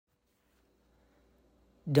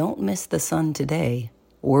Don't miss the sun today,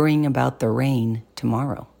 worrying about the rain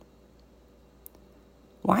tomorrow.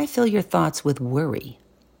 Why fill your thoughts with worry?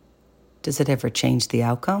 Does it ever change the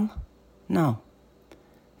outcome? No.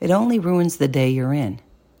 It only ruins the day you're in.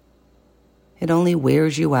 It only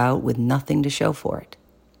wears you out with nothing to show for it.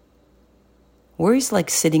 Worry's like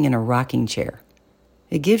sitting in a rocking chair.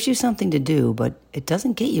 It gives you something to do, but it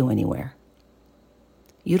doesn't get you anywhere.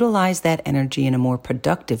 Utilize that energy in a more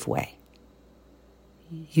productive way.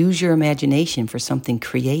 Use your imagination for something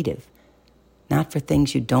creative, not for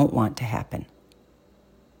things you don't want to happen.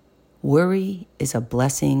 Worry is a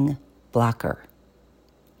blessing blocker.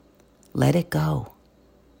 Let it go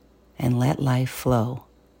and let life flow.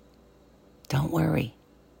 Don't worry.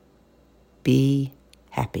 Be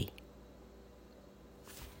happy.